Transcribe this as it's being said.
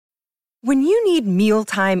When you need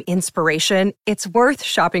mealtime inspiration, it's worth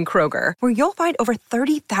shopping Kroger, where you'll find over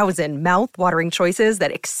 30,000 mouth-watering choices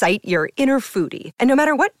that excite your inner foodie. And no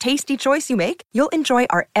matter what tasty choice you make, you'll enjoy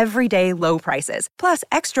our everyday low prices, plus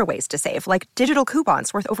extra ways to save, like digital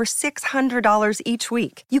coupons worth over $600 each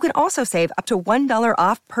week. You can also save up to $1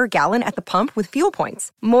 off per gallon at the pump with fuel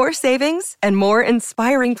points. More savings and more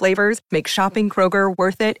inspiring flavors make shopping Kroger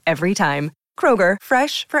worth it every time. Kroger,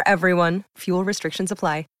 fresh for everyone. Fuel restrictions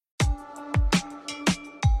apply.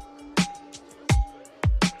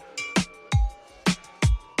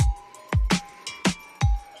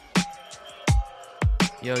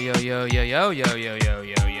 Yo,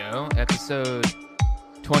 episode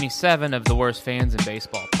 27 of the Worst Fans in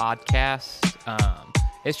Baseball podcast.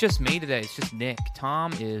 It's just me today. It's just Nick.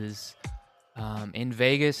 Tom is in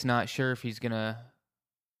Vegas, not sure if he's going to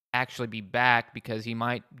actually be back because he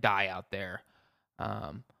might die out there.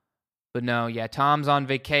 But no, yeah, Tom's on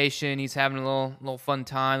vacation. He's having a little fun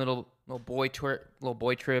time, little boy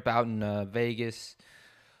trip out in Vegas.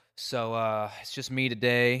 So it's just me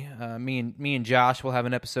today. Me and Josh will have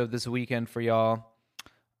an episode this weekend for y'all.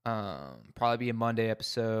 Probably be a Monday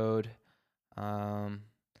episode. But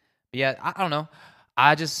yeah, I don't know.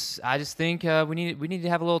 I just think we need to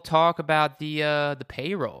have a little talk about the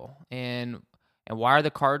payroll and why are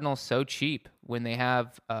the Cardinals so cheap when they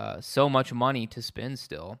have so much money to spend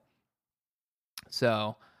still.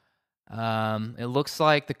 So it looks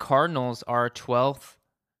like the Cardinals are 13th,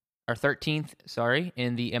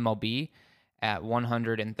 in the MLB at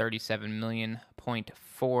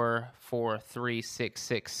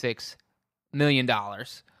 $137,443,666 million.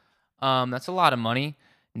 That's a lot of money.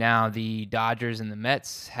 Now the Dodgers and the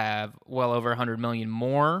Mets have well over 100 million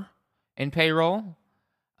more in payroll.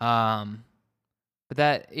 But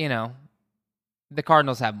that, the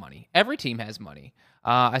Cardinals have money. Every team has money.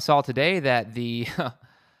 I saw today that the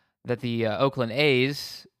Oakland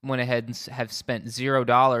A's went ahead and have spent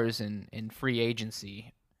 $0 in free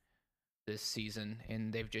agency this season,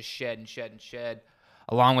 and they've just shed,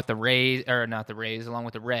 along with the along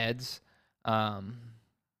with the Reds. So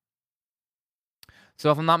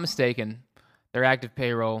if I'm not mistaken, their active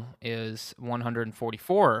payroll is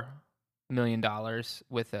 $144 million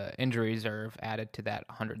with an injury reserve added to that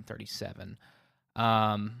 137.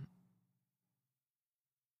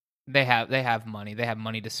 They have money. They have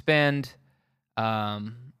money to spend.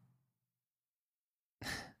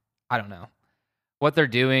 I don't know what they're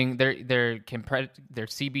doing. Their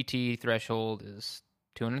CBT threshold is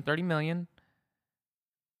 $230 million.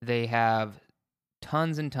 They have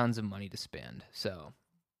tons and tons of money to spend. So,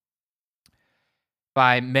 if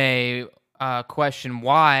I may question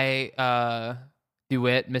why Mr.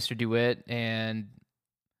 DeWitt and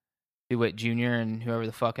DeWitt Jr. and whoever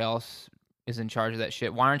the fuck else is in charge of that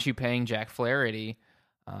shit, why aren't you paying Jack Flaherty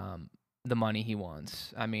the money he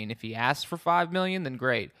wants? I mean, if he asks for $5 million, then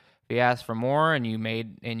great. If he asks for more and you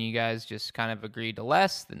guys just kind of agreed to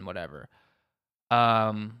less, then whatever.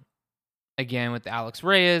 Again, with Alex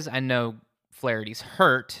Reyes, I know Flaherty's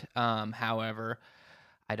hurt. However,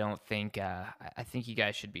 I don't think I think you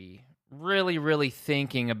guys should be really, really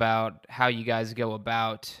thinking about how you guys go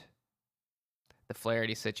about the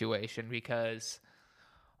Flaherty situation, because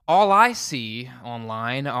all I see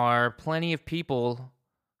online are plenty of people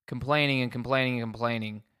complaining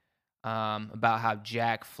about how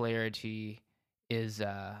Jack Flaherty is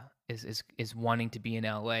wanting to be in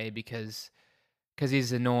LA because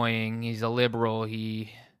he's annoying, he's a liberal, he's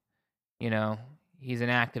an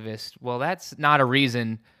activist. Well, that's not a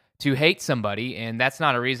reason to hate somebody, and that's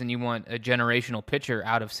not a reason you want a generational pitcher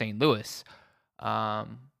out of St. Louis.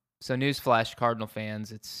 So newsflash, Cardinal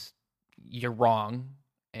fans, you're wrong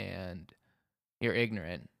and you're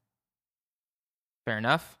ignorant. Fair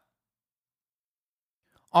enough.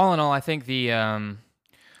 All in all, I think the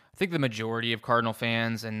majority of Cardinal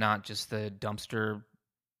fans, and not just the dumpster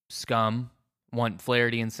scum, want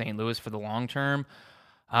Flaherty in St. Louis for the long term.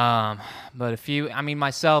 But a few,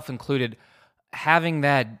 myself included, having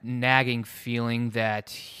that nagging feeling that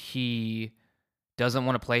he doesn't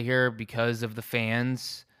want to play here because of the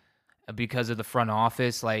fans, because of the front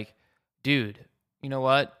office. Like, dude, you know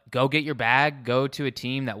what? Go get your bag. Go to a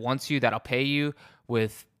team that wants you, that'll pay you,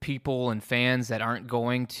 with people and fans that aren't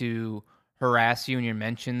going to harass you in your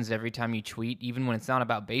mentions every time you tweet, even when it's not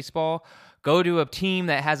about baseball. Go to a team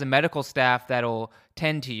that has a medical staff that'll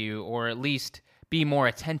tend to you, or at least be more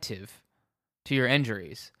attentive to your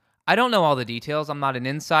injuries. I don't know all the details. I'm not an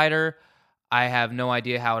insider. I have no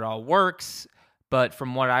idea how it all works. But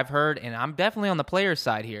from what I've heard, and I'm definitely on the player's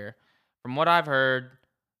side here, from what I've heard,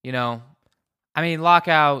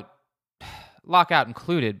 lockout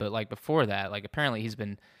included, but like before that, like apparently he's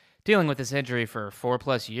been dealing with this injury for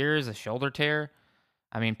 4+ years, a shoulder tear.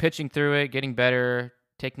 I mean, pitching through it, getting better,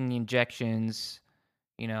 taking injections,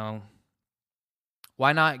 you know,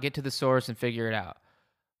 why not get to the source and figure it out?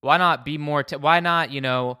 Why not be more, why not,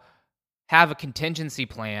 have a contingency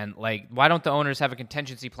plan? Like, why don't the owners have a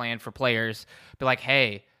contingency plan for players? Be like,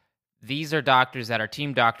 hey, these are doctors that are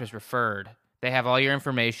team doctors referred. They have all your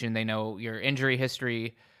information. They know your injury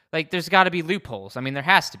history. Like, there's got to be loopholes. I mean, there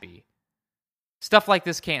has to be. Stuff like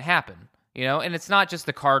this can't happen, And it's not just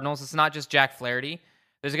the Cardinals. It's not just Jack Flaherty.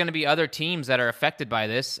 There's going to be other teams that are affected by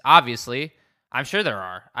this, obviously. I'm sure there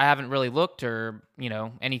are. I haven't really looked or,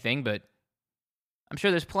 anything, but I'm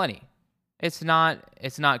sure there's plenty. It's not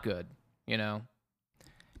good, In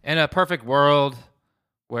a perfect world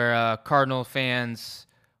where Cardinal fans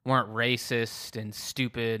weren't racist and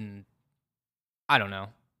stupid and I don't know,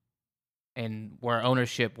 and where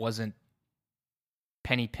ownership wasn't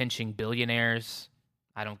penny pinching billionaires.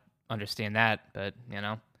 I don't understand that, but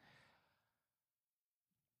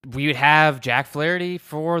we would have Jack Flaherty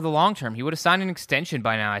for the long term. He would have signed an extension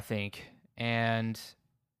by now, I think, and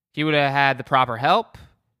he would have had the proper help.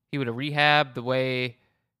 He would have rehabbed the way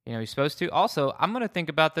he's supposed to. Also, I'm going to think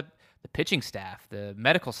about the pitching staff, the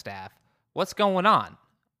medical staff. What's going on?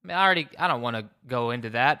 I mean, I don't want to go into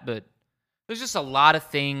that, but there's just a lot of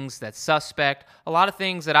things that's suspect, a lot of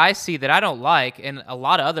things that I see that I don't like, and a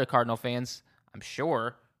lot of other Cardinal fans, I'm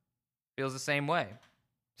sure, feels the same way.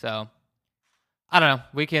 So, I don't know.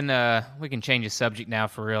 We can change the subject now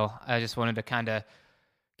for real. I just wanted to kind of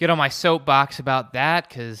get on my soapbox about that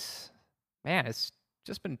because, man, it's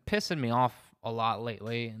just been pissing me off a lot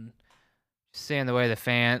lately, and seeing the way the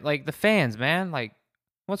fans, man, like,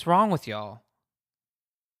 what's wrong with y'all?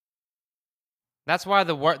 That's why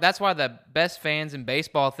the best fans in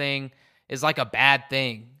baseball thing is like a bad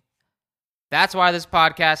thing. That's why this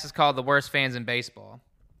podcast is called The Worst Fans in Baseball.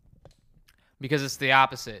 Because it's the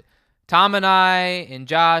opposite. Tom and I and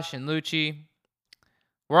Josh and Lucci,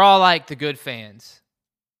 we're all like the good fans.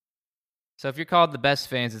 So if you're called the best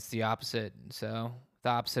fans, it's the opposite. So the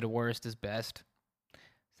opposite of worst is best. So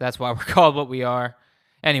that's why we're called what we are.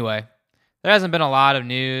 Anyway, there hasn't been a lot of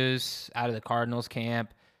news out of the Cardinals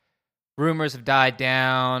camp. Rumors have died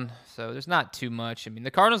down, so there's not too much. I mean,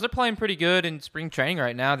 the Cardinals are playing pretty good in spring training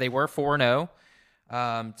right now. They were 4-0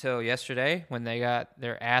 till yesterday when they got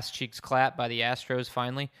their ass cheeks clapped by the Astros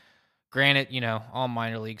finally. Granted, all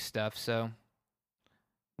minor league stuff, so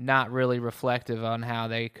not really reflective on how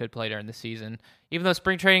they could play during the season. Even though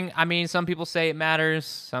spring training, I mean, some people say it matters,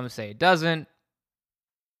 some say it doesn't.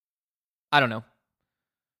 I don't know.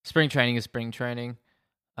 Spring training is spring training.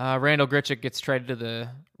 Randall Grichuk gets traded to the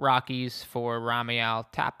Rockies for Ramiel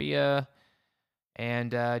Tapia.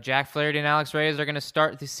 And Jack Flaherty and Alex Reyes are going to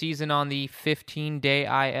start the season on the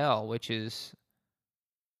 15-day IL, which is...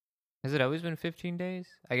 Has it always been 15 days?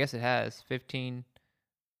 I guess it has. 15,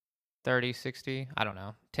 30, 60. I don't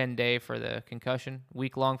know. 10-day for the concussion.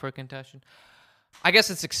 Week-long for a concussion. I guess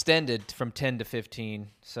it's extended from 10 to 15.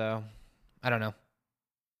 So, I don't know.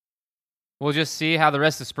 We'll just see how the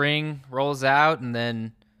rest of spring rolls out. And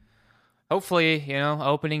then, hopefully,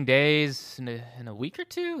 opening days in a week or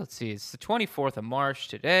two. Let's see. It's the 24th of March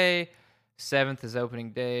today. 7th is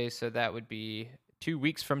opening day. So, that would be 2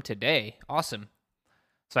 weeks from today. Awesome.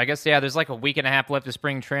 So I guess, there's like a week and a half left of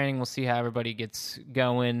spring training. We'll see how everybody gets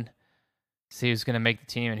going, see who's going to make the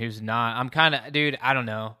team and who's not. I'm kind of, dude, I don't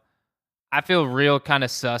know. I feel real kind of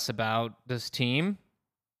sus about this team.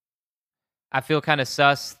 I feel kind of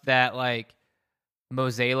sus that, like,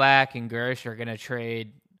 Mozeliak and Gersh are going to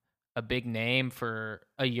trade a big name for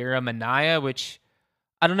a Yura Minaya, which,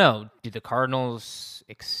 I don't know. Do the Cardinals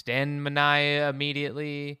extend Minaya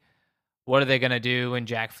immediately? What are they going to do when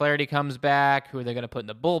Jack Flaherty comes back? Who are they going to put in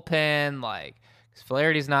the bullpen? Like, 'cause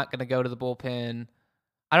Flaherty's not going to go to the bullpen.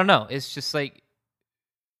 I don't know. It's just like,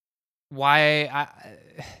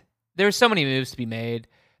 there's so many moves to be made.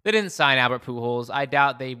 They didn't sign Albert Pujols. I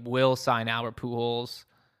doubt they will sign Albert Pujols.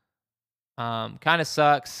 Kind of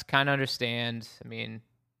sucks. Kind of understand. I mean,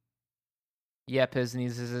 Yepes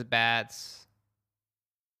needs his bats.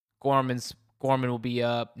 Gorman will be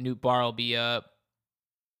up. Newt Barr will be up.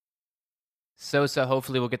 Sosa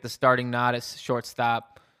hopefully will get the starting nod at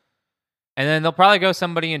shortstop. And then they'll probably go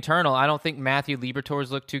somebody internal. I don't think Matthew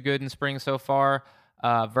Libertor's looked too good in spring so far.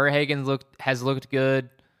 Verhagen has looked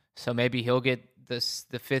good, so maybe he'll get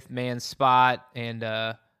the fifth man spot and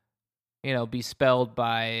be spelled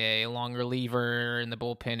by a long reliever in the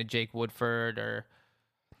bullpen of Jake Woodford or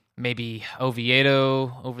maybe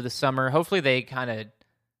Oviedo over the summer. Hopefully they kind of,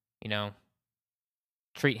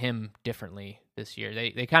 treat him differently this year.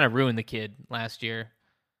 They kind of ruined the kid last year.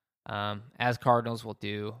 as Cardinals will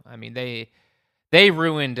do. I mean, they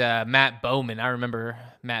ruined Matt Bowman. I remember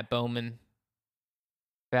Matt Bowman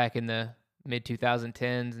back in the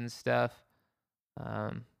mid-2010s and stuff.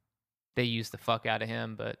 They used the fuck out of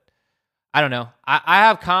him, but I don't know. I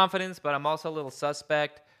have confidence, but I'm also a little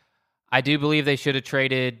suspect. I do believe they should have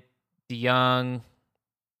traded DeYoung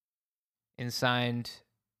and signed,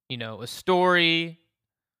 a Story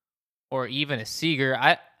or even a Seager.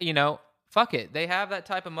 Fuck it. They have that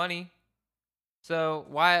type of money. So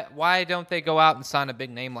why don't they go out and sign a big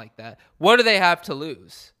name like that? What do they have to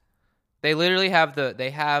lose? They literally have the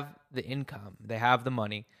income. They have the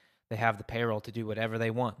money. They have the payroll to do whatever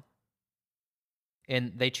they want.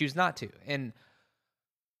 And they choose not to. And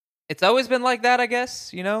it's always been like that, I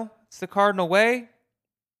guess. It's the Cardinal way.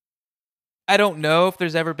 I don't know if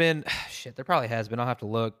there's ever been... Shit, there probably has been. I'll have to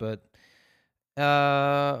look. But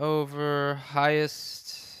over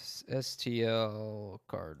highest STL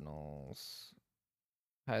Cardinals...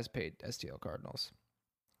 Highest paid STL Cardinals.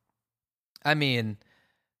 I mean,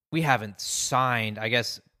 we haven't signed... I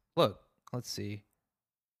guess... Look, let's see.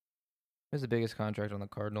 Who's the biggest contract on the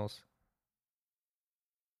Cardinals?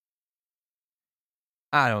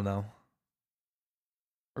 I don't know.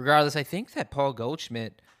 Regardless, I think that Paul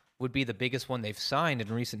Goldschmidt would be the biggest one they've signed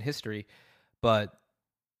in recent history, but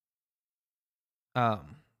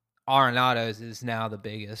Arenado's is now the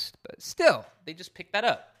biggest. But still, they just picked that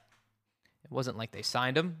up. It wasn't like they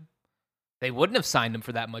signed him. They wouldn't have signed him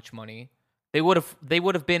for that much money. They would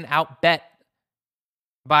have been outbet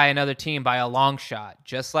by another team by a long shot,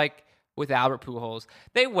 just like with Albert Pujols.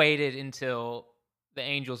 They waited until the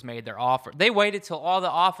Angels made their offer. They waited till all the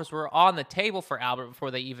offers were on the table for Albert before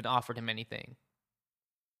they even offered him anything.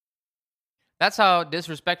 That's how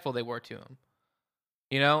disrespectful they were to him.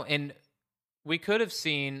 And we could have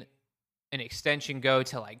seen an extension go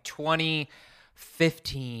to like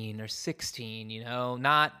 2015 or 16,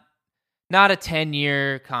 not a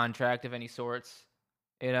 10-year contract of any sorts,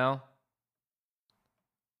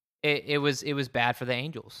 It was bad for the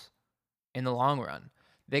Angels in the long run.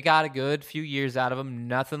 They got a good few years out of him,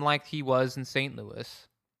 nothing like he was in St. Louis.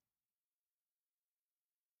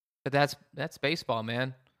 But that's baseball,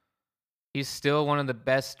 man. He's still one of the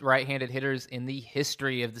best right-handed hitters in the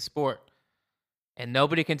history of the sport. And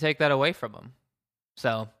nobody can take that away from him.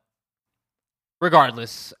 So,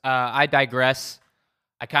 regardless, I digress.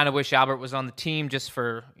 I kind of wish Albert was on the team just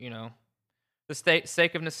for, the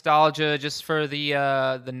sake of nostalgia, just for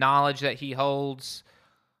the knowledge that he holds.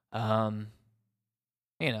 Get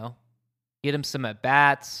him some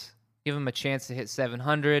at-bats, give him a chance to hit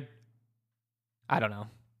 700. I don't know.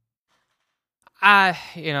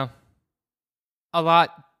 A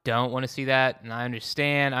lot don't want to see that, and I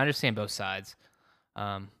understand. I understand both sides.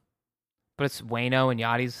 But it's Waino and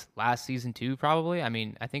Yachty's last season too, probably. I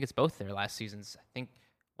mean, I think it's both their last seasons. I think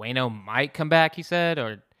Waino might come back, he said,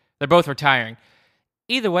 or they're both retiring.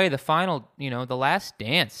 Either way, the final, the last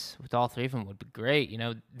dance with all three of them would be great.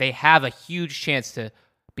 They have a huge chance to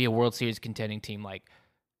be a World Series contending team. Like,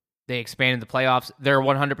 they expanded the playoffs. They're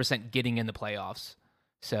 100% getting in the playoffs.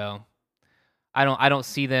 So I don't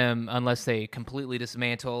see them, unless they completely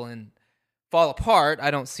dismantle and fall apart,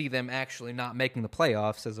 I don't see them actually not making the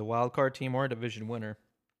playoffs as a wild card team or a division winner.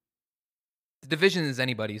 The division is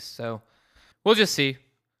anybody's, so we'll just see.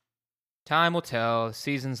 Time will tell. The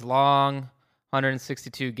season's long,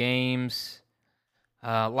 162 games,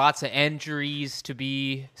 lots of injuries to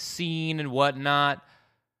be seen and whatnot.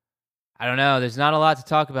 I don't know. There's not a lot to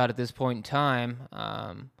talk about at this point in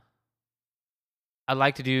time. I'd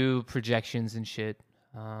like to do projections and shit,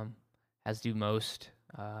 as do most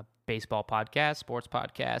baseball podcasts, sports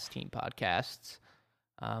podcasts, team podcasts.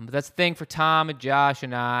 But that's the thing for Tom and Josh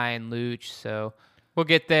and I and Luch, so we'll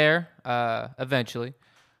get there eventually.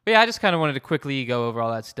 But yeah, I just kind of wanted to quickly go over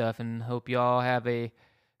all that stuff and hope y'all have a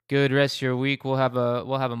good rest of your week. We'll have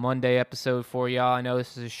a Monday episode for y'all. I know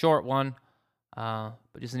this is a short one, but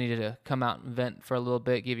just needed to come out and vent for a little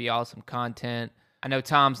bit, give y'all some content. I know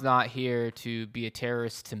Tom's not here to be a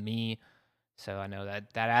terrorist to me, so I know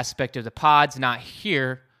that aspect of the pod's not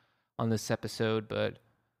here on this episode, but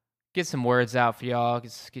get some words out for y'all,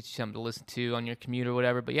 get you something to listen to on your commute or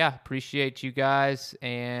whatever. But yeah, appreciate you guys,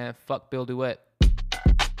 and fuck Bill DeWitt.